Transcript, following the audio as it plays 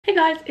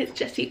guys, it's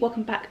Jessie.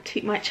 Welcome back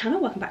to my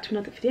channel, welcome back to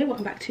another video,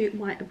 welcome back to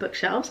my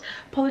bookshelves.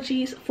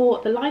 Apologies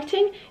for the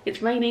lighting,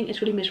 it's raining,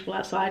 it's really miserable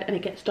outside and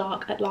it gets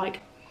dark at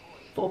like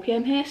 4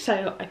 p.m. here,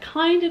 so I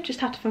kind of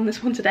just have to film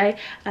this one today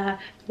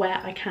where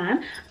I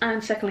can.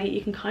 And secondly,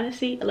 you can kind of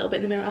see a little bit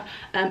in the mirror.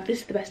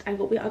 This is the best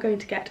angle we are going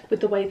to get with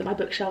the way that my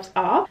bookshelves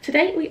are.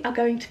 Today we are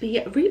going to be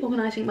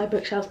reorganizing my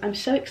bookshelves. I'm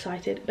so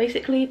excited.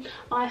 Basically,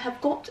 I have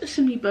got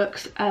some new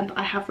books that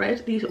I have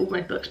read. These are all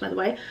read books, by the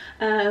way.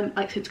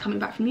 Like since coming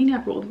back from uni,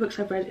 I've brought all the books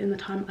I've read in the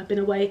time I've been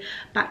away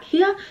back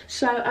here.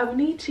 So I will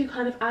need to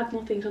kind of add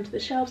more things onto the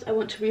shelves. I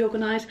want to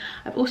reorganize.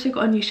 I've also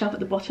got a new shelf at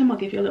the bottom. I'll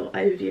give you a little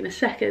overview in a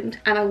second.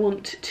 And I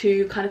want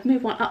to kind of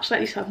move one up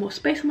slightly so I have more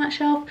space on that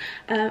shelf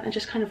and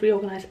just kind of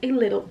reorganize a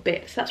little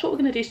bit. So that's what we're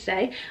going to do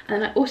today.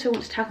 And then I also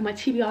want to tackle my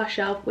TBR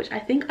shelf, which I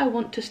think I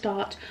want to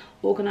start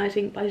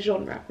organising by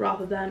genre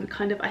rather than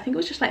kind of, I think it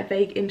was just like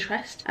vague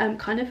interest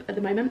kind of at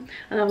the moment.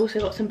 And I've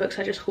also got some books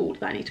I just hauled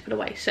that I need to put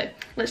away. So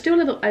let's do a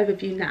little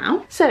overview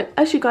now. So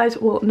as you guys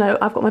will know,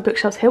 I've got my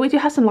bookshelves here. We do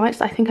have some lights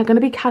that I think are going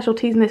to be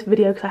casualties in this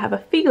video because I have a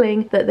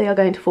feeling that they are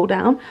going to fall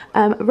down.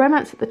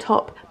 Romance at the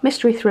top,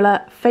 mystery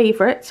thriller,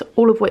 favourites,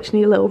 all of which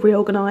need a little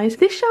reorganise.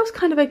 This shelf's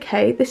kind of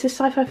okay. This is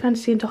sci-fi,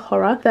 fantasy into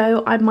horror,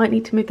 though I might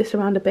need to move this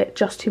around a bit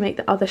just to make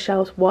the other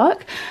shelves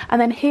work. And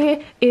then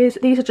here is,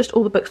 these are just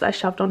all the books that I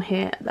shoved on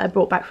here that I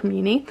brought back from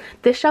uni.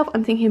 This shelf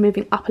I'm thinking of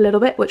moving up a little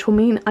bit, which will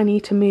mean I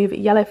need to move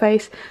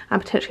Yellowface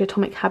and potentially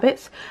Atomic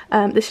Habits.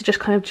 This is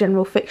just kind of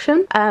general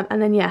fiction.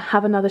 And then yeah,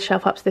 have another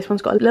shelf up. So this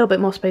one's got a little bit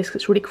more space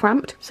because it's really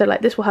cramped. So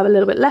like this will have a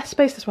little bit less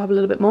space, this will have a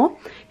little bit more.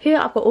 Here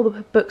I've got all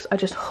the books I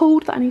just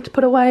hauled that I need to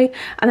put away.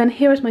 And then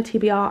here is my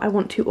TBR. I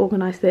want to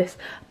organise this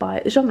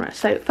by genre.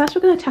 So first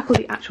we're going to tackle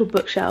the actual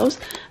bookshelves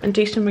and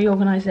do some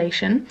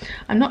reorganisation.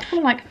 I'm not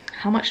sure like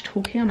how much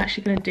talking I'm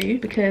actually going to do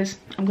because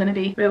I'm going to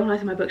be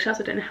reorganising my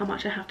bookshelves. I don't know how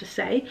much I have to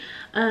say.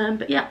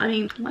 But yeah, I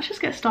mean, let's just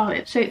get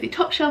started. So the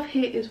top shelf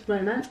here is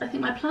romance. I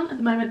think my plan at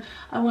the moment,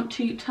 I want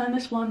to turn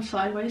this one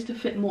sideways to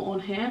fit more on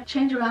here,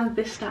 change around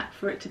this stack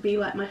for it to be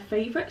like my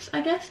favourites,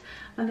 I guess,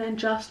 and then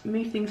just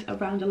move things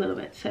around a little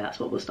bit. So that's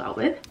what we'll start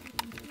with.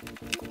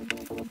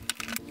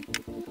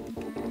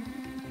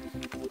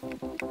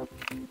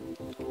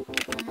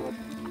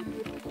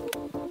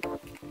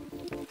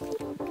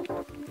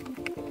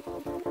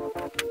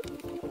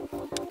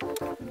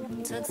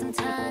 Took some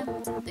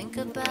time to think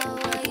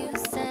about what you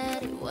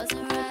said. It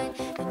wasn't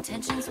right.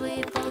 Intentions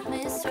we both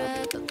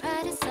misread, but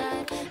pride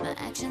aside, my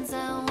actions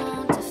I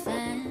won't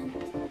defend.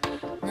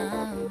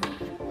 No.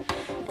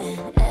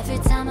 And every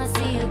time I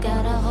see you,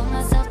 gotta hold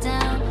myself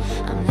down.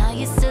 I'm not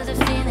used to the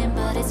feeling,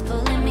 but it's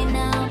pulling me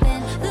now.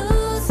 Been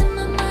losing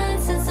my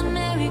mind since the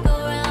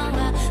merry-go-round.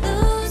 I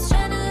lose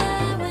trying to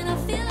lie when I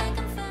feel like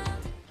I'm found.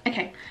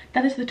 Okay,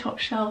 that is the top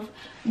shelf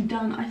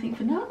done. I think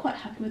for now I'm quite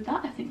happy with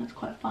that. I think that's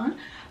quite fun.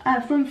 I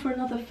have room for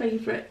another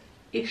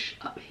favourite-ish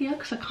up here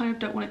because I kind of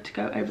don't want it to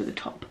go over the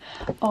top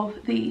of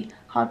the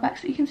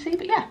hardbacks that you can see.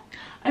 But yeah,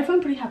 I'm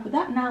pretty happy with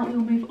that. Now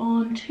we'll move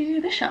on to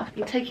the shelf.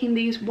 I'm taking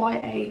these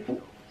YA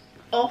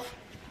off,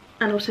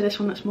 and also this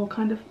one that's more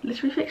kind of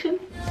literary fiction.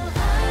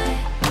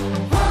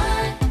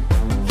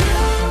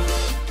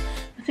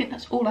 I think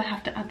that's all I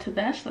have to add to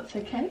there, so that's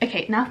okay.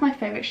 Okay, now for my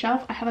favourite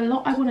shelf. I have a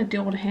lot I want to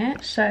do on here,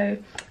 so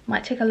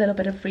might take a little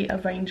bit of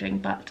rearranging,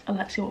 but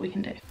let's see what we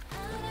can do.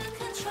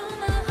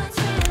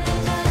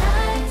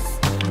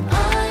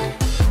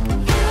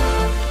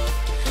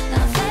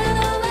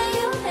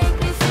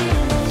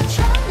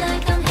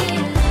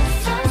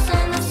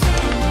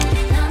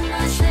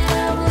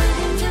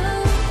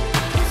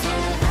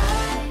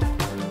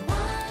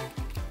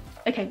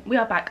 Okay, we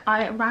are back.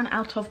 I ran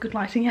out of good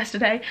lighting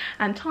yesterday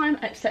and time,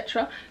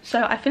 etc.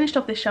 So I finished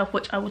off this shelf,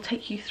 which I will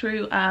take you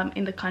through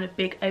in the kind of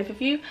big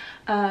overview.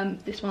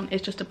 This one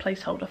is just a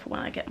placeholder for when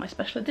I get my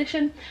special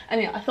edition.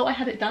 And yeah, I thought I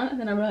had it done and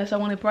then I realised I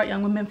wanted bright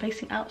young women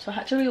facing out, so I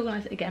had to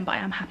reorganise it again, but I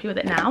am happy with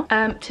it now.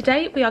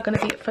 Today we are going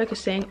to be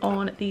focusing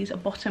on these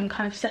bottom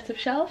kind of set of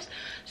shelves.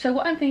 So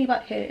what I'm thinking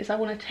about here is I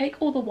want to take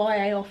all the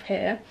YA off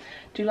here,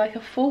 do like a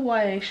full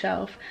YA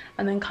shelf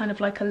and then kind of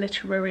like a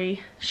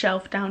literary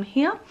shelf down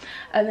here,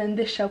 and then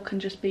this shelf can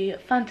just be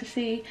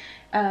fantasy,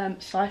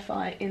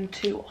 sci-fi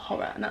into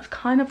horror, and that's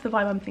kind of the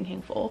vibe I'm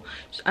thinking for.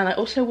 And I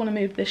also want to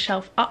move this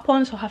shelf up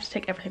one, so I'll have to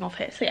take everything off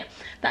here. So yeah,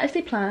 that is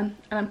the plan,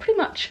 and I'm pretty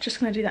much just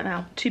going to do that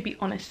now, to be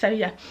honest. So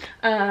yeah,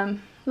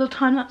 little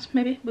time lapse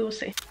maybe, we will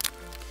see.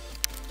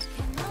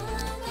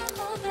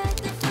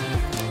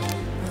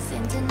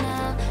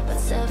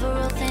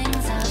 Several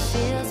things I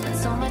feel, spend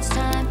so much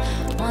time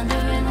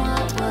wondering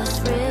what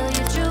was real.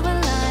 You drew a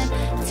line,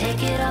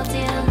 take it all,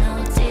 deal,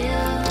 no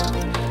deal,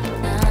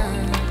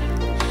 nah.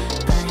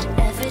 But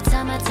every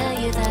time I tell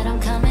you that I'm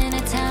coming to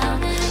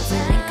town, we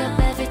link up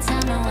every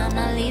time, no I'm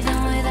not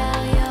leaving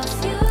without your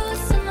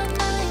views in my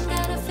mind,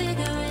 gotta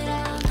figure it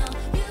out, no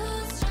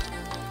use trying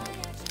to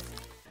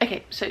lie.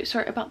 Okay, so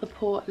sorry about the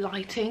poor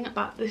lighting,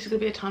 but this is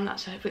going to be a time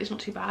lapse, so hopefully it's not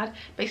too bad.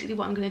 Basically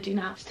what I'm going to do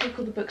now is take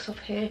all the books off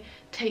here,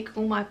 take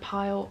all my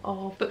pile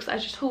of books that I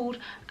just hauled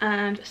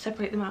and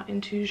separate them out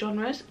into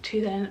genres to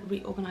then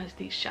reorganise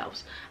these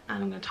shelves,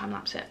 and I'm going to time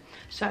lapse it,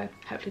 so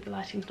hopefully the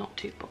lighting's not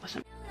too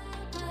bothersome.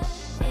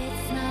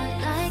 It's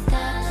not like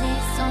that,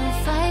 please don't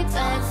fight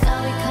back.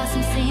 Sorry, cause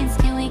some scenes,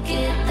 can we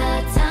get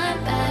that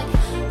time back?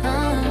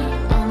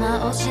 All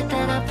my old shit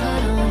that I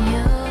put on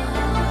you.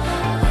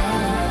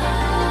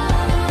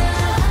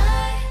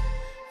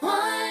 I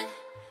want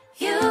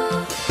you.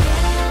 I'm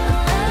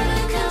out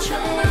of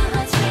control,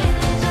 my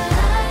feeling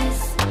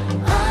lies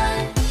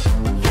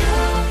on you.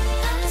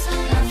 I just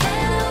wanna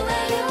feel the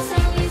way you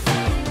make me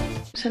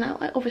feel. So now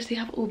I obviously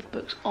have all the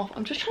books off.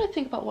 I'm just trying to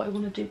think about what I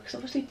want to do, because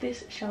obviously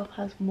this shelf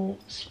has more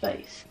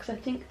space. Because I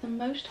think the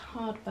most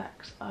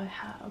hardbacks I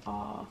have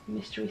are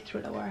mystery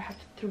thriller, where I have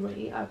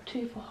 3. I have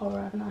 2 for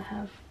horror and I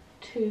have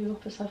 2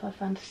 for sci-fi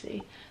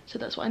fantasy. So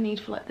that's what I need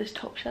for like this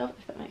top shelf,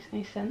 if that makes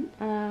any sense.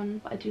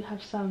 But I do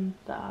have some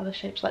that are other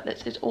shapes like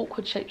this. It's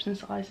awkward shapes and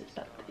sizes,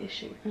 that's the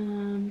issue.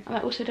 And I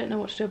also don't know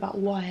what to do about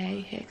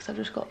YA here, because I've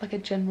just got like a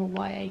general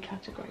YA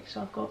category.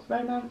 So I've got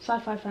romance,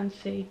 sci-fi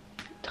fantasy,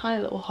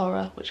 tiny little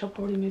horror, which I'll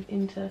probably move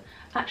into.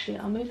 Actually,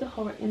 I'll move the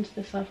horror into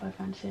the sci-fi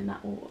fantasy, and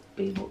that will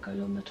be what goes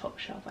on the top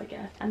shelf, I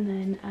guess. And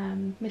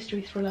then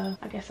mystery thriller,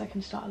 I guess I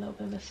can start a little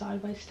bit of a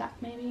sideways stack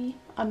maybe.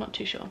 I'm not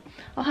too sure.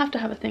 I'll have to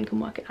have a think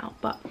and work it out,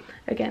 but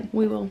again,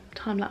 we will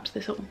time lapse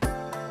this all.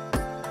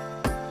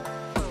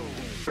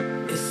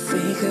 If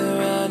we could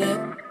run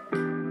it,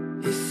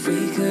 if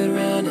we could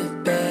run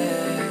it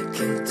back,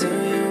 and do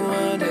you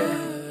wonder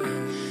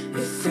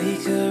if we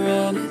could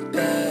run it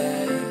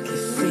back,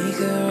 if we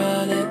could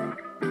run it,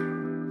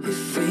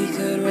 if we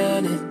could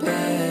run it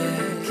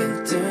back,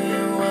 and do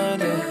you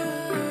wonder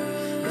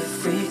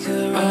if we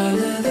could run all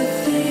of the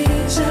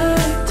things I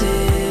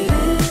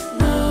didn't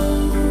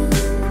know,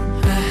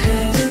 I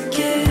had to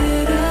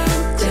get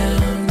out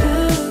down the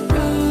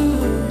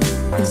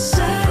road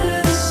inside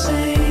of the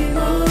same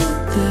old,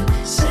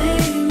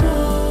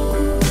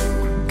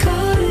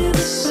 caught in the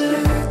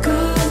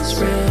circles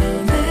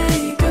round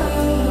they go.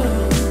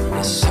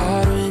 It's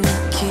hard when you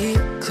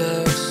keep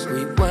close,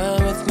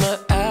 rewind with my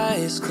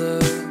eyes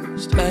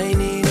closed, might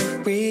need a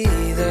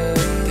breather,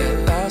 get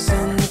lost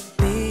in the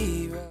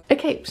B-roll.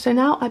 Okay, so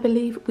now I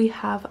believe we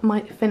have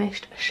my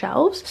finished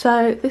shelves.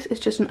 So this is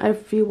just an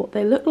overview of what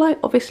they look like.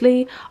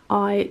 Obviously,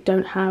 I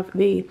don't have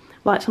the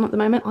lights on at the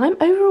moment. I'm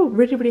overall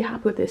really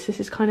happy with this. This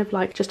is kind of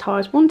like just how I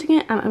was wanting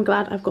it, and I'm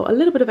glad I've got a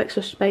little bit of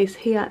extra space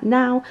here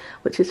now,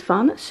 which is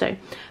fun. So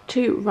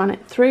to run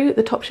it through,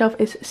 the top shelf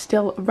is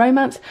still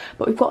romance,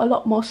 but we've got a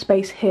lot more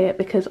space here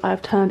because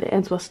I've turned it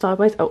into a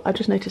sideways. Oh, I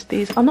just noticed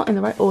these are not in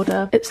the right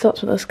order. It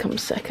starts with us,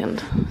 comes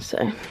second. So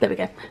there we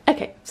go.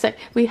 Okay, so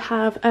we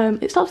have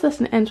it starts with us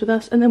and it ends with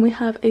us, and then we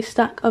have a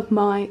stack of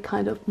my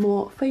kind of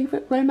more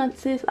favourite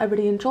romances I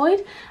really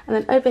enjoyed, and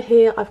then over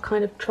here I've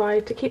kind of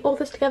tried to keep all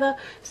this together.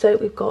 So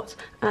we've got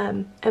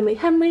Emily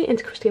Henry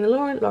into Christina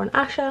Lauren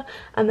Asher,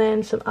 and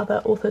then some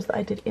other authors that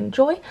I did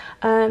enjoy.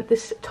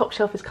 This top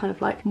shelf is kind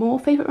of like more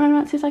favourite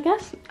romances, I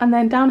guess. And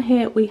then down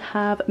here we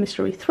have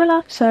mystery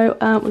thriller. So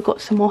we've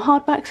got some more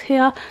hardbacks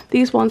here.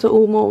 These ones are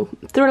all more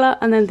thriller,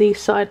 and then these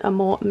side are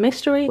more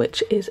mystery,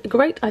 which is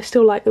great. I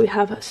still like that we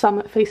have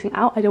some facing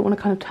out. I don't want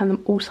to kind of turn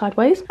them all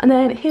sideways. And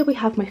then here we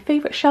have my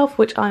favourite shelf,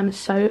 which I'm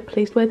so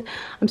pleased with.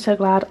 I'm so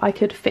glad I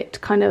could fit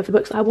kind of the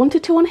books I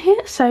wanted to on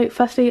here. So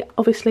firstly,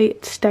 obviously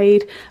it stayed.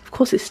 Of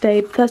course it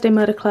stayed. Thursday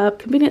Murder Club,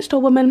 Convenience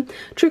Store Woman,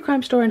 True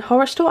Crime Store and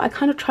Horror Store. I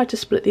kind of tried to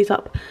split these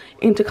up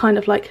into kind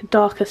of like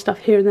darker stuff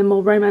here and then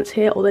more romance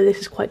here, although this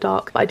is quite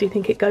dark, but I do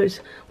think it goes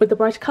with the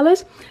brighter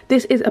colours.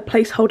 This is a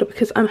placeholder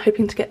because I'm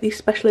hoping to get the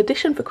special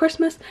edition for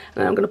Christmas,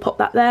 and I'm going to pop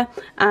that there,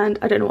 and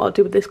I don't know what I'll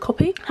do with this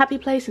copy. Happy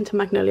Place into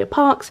Magnolia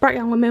Parks, Bright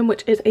Young Women,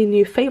 which is a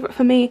new favourite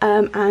for me,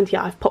 and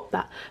yeah, I've popped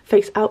that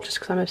face out just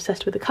because I'm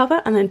obsessed with the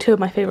cover, and then 2 of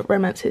my favourite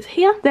romances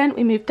here. Then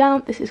we move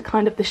down. This is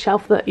kind of the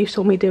shelf that you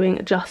saw me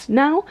doing just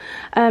now.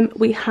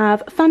 We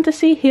have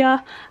fantasy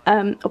here,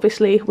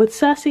 obviously with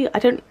Circe. I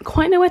don't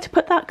quite know where to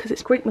put that because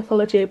it's Greek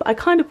mythology, but I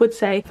kind of would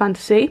say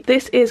fantasy.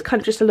 This is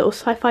kind of just a little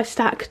sci-fi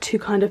stack to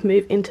kind of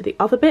move into the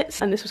other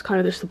bits, and this was kind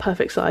of just the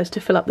perfect size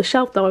to fill up the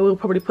shelf, though I will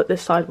probably put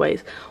this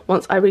sideways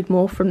once I read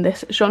more from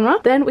this genre.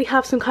 Then we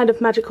have some kind of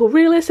magical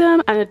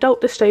realism and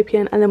adult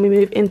dystopian, and then we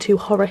move into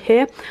horror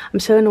here. I'm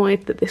so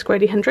annoyed that this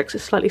Grady Hendrix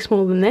is slightly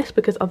smaller than this,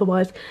 because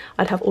otherwise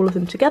I'd have all of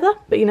them together,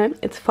 but you know,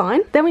 it's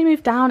fine. Then we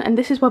move down, and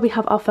this is where we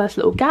have our first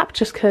little gap,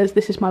 just because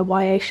this is my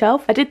YA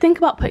shelf. I did think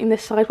about putting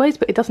this sideways,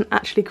 but it doesn't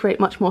actually create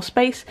much more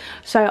space,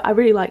 so I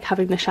really like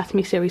having the Shatter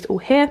Me series all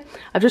here.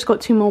 I've just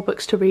got 2 more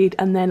books to read,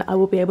 and then I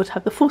will be able to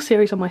have the full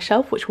series on my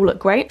shelf, which will look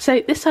great.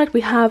 So this side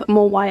we have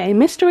more YA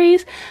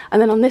mysteries,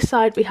 and then on this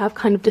side we have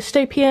kind of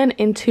dystopian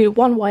into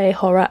 1 YA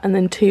horror and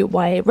then 2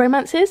 YA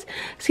romances.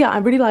 So yeah, I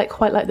really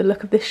quite like the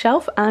look of this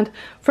shelf, and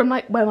from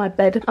like where my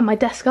bed and my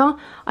desk are,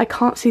 I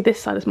can't see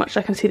this side as much as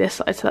I can see this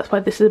side, so that's why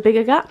this is a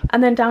bigger gap.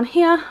 And then down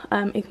here,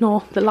 ignore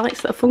ignore the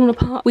lights that are falling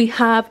apart. We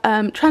have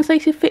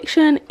translated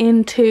fiction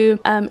into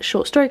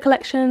short story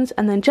collections,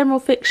 and then general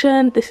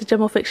fiction. This is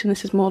general fiction,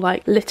 this is more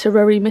like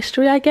literary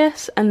mystery, I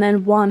guess, and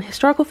then one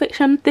historical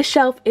fiction. This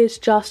shelf is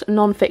just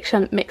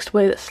non-fiction mixed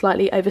with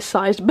slightly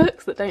oversized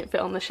books that don't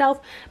fit on the shelf,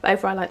 but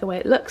overall I like the way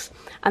it looks.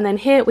 And then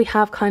here we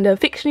have kind of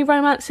fictiony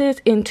romances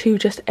into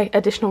just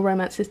additional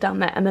romances down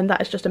there, and then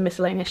that is just a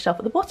miscellaneous shelf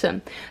at the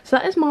bottom. So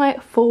that is my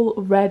full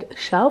red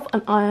shelf,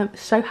 and I am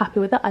so happy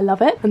with it. I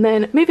love it. And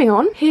then moving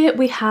on, here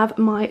we have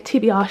my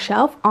TBR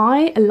shelf.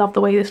 I love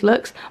the way this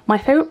looks. My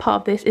favorite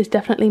part of this is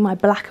definitely my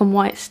black and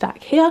white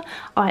stack here.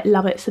 I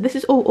love it. So this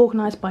is all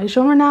organized by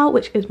genre now,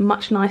 which is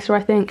much nicer,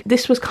 I think.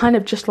 This was kind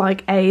of just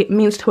like a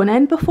means to an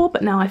end before,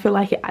 but now I feel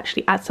like it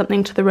actually adds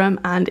something to the room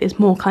and is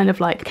more kind of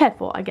like cared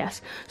for, I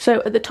guess.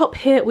 So at the top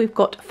here we've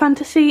got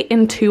fantasy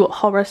into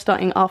horror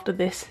starting after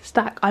this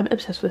stack. I'm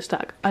obsessed with this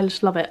stack. I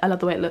just love it. I love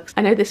the way it looks.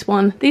 I know this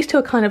one, these two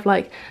are kind of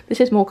like, this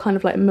is more kind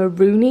of like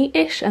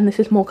maroony-ish and this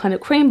is more kind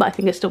of cream, but I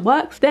think it still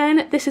works.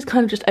 Then this is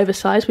kind of just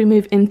oversized. We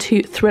move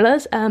into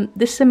thrillers.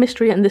 This is a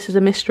mystery and this is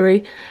a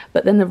mystery,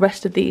 but then the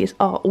rest of these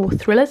are all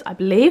thrillers, I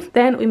believe.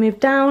 Then we move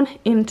down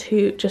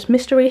into just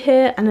mystery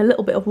here and a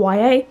little bit of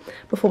YA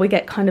before we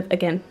get kind of,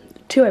 again,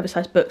 two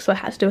oversized books, so I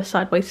had to do a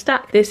sideways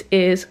stack. This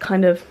is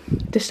kind of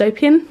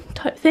dystopian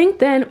type thing.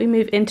 Then we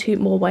move into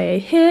more YA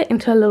here,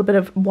 into a little bit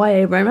of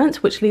YA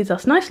romance, which leads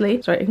us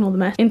nicely, sorry, ignore the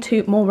mess,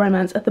 into more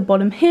romance at the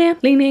bottom here,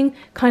 leaning,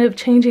 kind of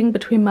changing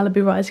between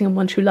Malibu Rising and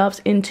One True Loves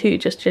into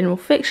just general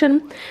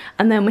fiction.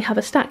 And then we have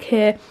a stack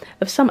here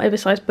of some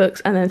oversized books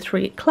and then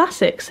 3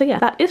 classics. So yeah,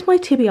 that is my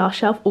TBR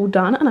shelf all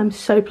done, and I'm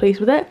so pleased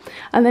with it.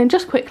 And then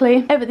just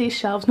quickly, over these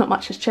shelves, not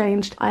much has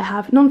changed. I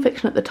have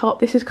non-fiction at the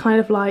top. This is kind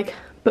of like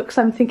books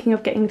I'm thinking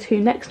of getting to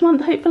next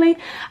month, hopefully.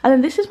 And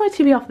then this is my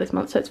TBR for this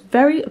month, so it's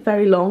very,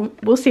 very long.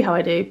 We'll see how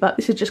I do, but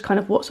this is just kind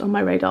of what's on my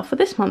radar for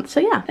this month.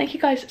 So yeah, thank you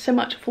guys so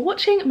much for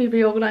watching me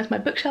reorganize my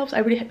bookshelves. I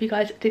really hope you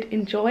guys did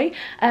enjoy.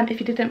 If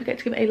you did, don't forget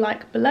to give it a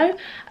like below,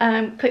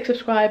 click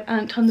subscribe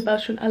and turn the bell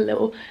to join a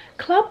little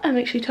club, and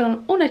make sure you turn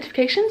on all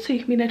notifications so you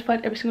can be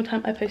notified every single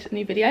time I post a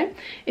new video.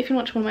 If you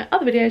watch one of my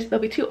other videos,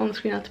 there'll be 2 on the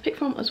screen now to pick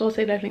from, as well as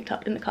they've linked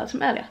up in the cards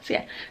from earlier. So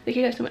yeah, thank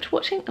you guys so much for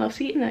watching, and I'll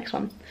see you in the next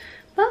one.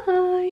 Bye!